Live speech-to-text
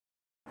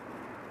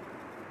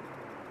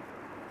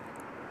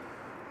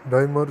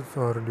Dimers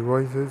are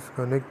devices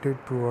connected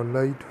to a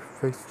light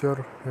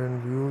fixture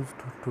and used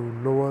to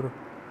lower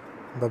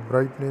the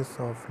brightness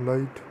of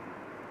light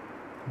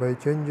by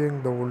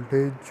changing the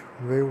voltage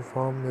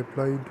waveform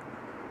applied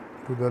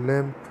to the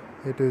lamp.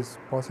 It is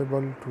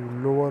possible to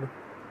lower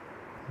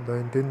the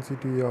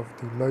intensity of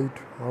the light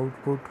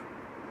output.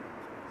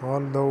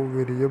 Although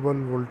variable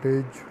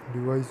voltage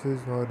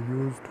devices are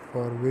used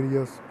for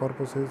various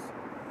purposes,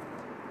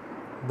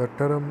 the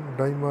term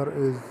dimmer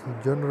is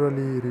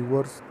generally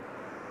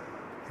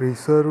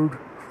reserved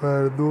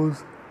for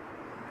those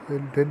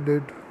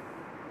intended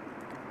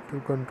to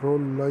control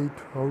light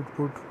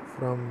output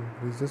from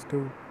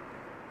resistive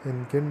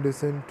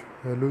incandescent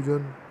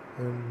halogen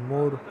and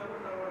more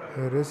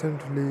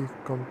recently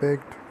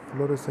compact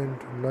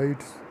fluorescent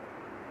lights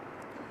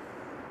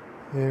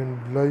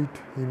and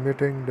light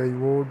emitting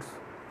diodes.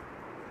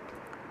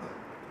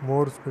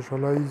 More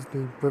specialized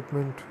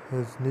equipment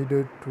is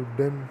needed to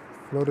dim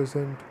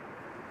fluorescent,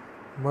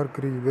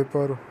 mercury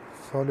vapor,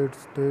 solid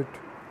state,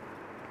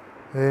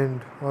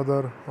 and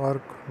other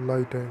arc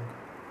lighting.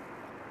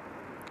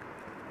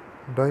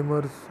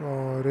 Dimers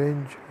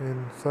range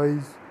in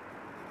size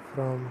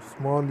from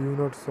small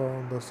units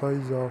the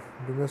size of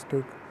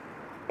domestic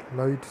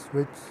light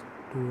switches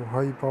to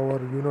high power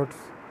units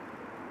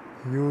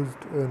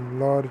used in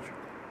large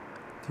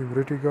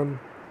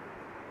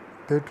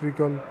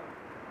theatrical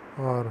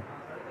or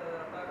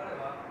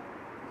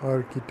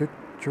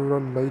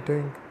architectural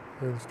lighting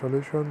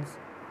installations.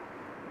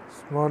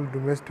 Small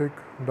domestic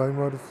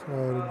dimers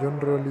are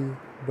generally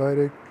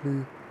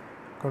directly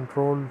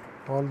controlled,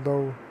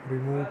 although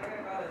remote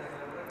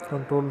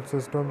control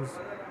systems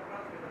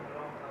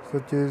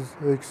such as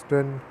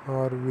X10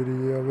 are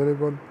very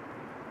available.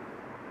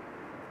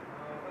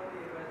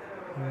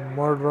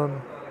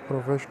 Modern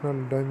professional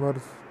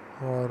dimers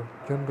are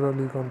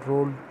generally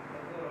controlled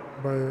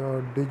by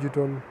a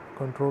digital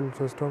control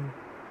system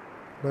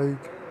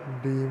like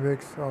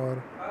DMX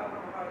or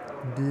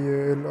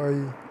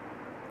DALI.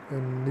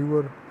 In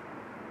newer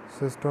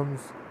systems,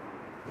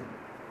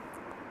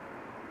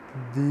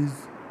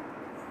 these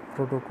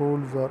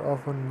protocols are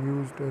often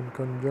used in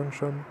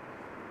conjunction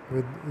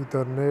with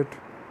Ethernet.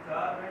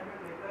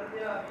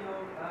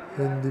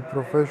 In the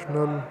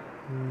professional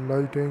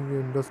lighting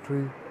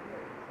industry,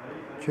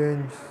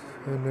 changes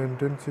in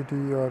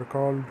intensity are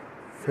called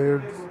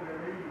fades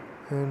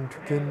and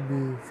can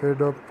be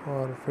fade up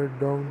or fade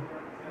down.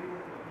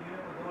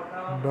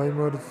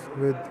 Dimers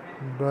with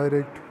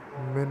direct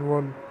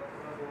manual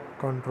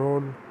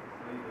control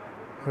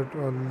at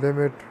a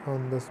limit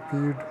on the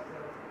speed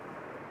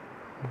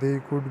they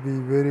could be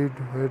varied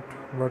at,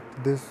 but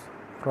this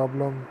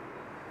problem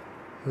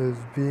has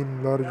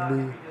been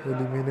largely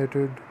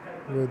eliminated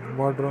with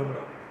modern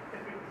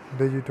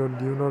digital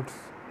units.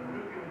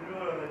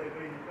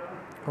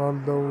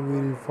 Although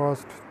very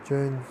fast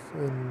change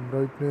in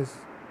brightness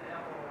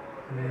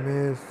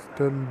may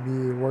still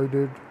be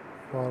avoided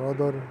for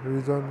other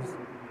reasons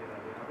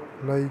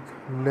like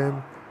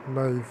lamp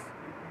life.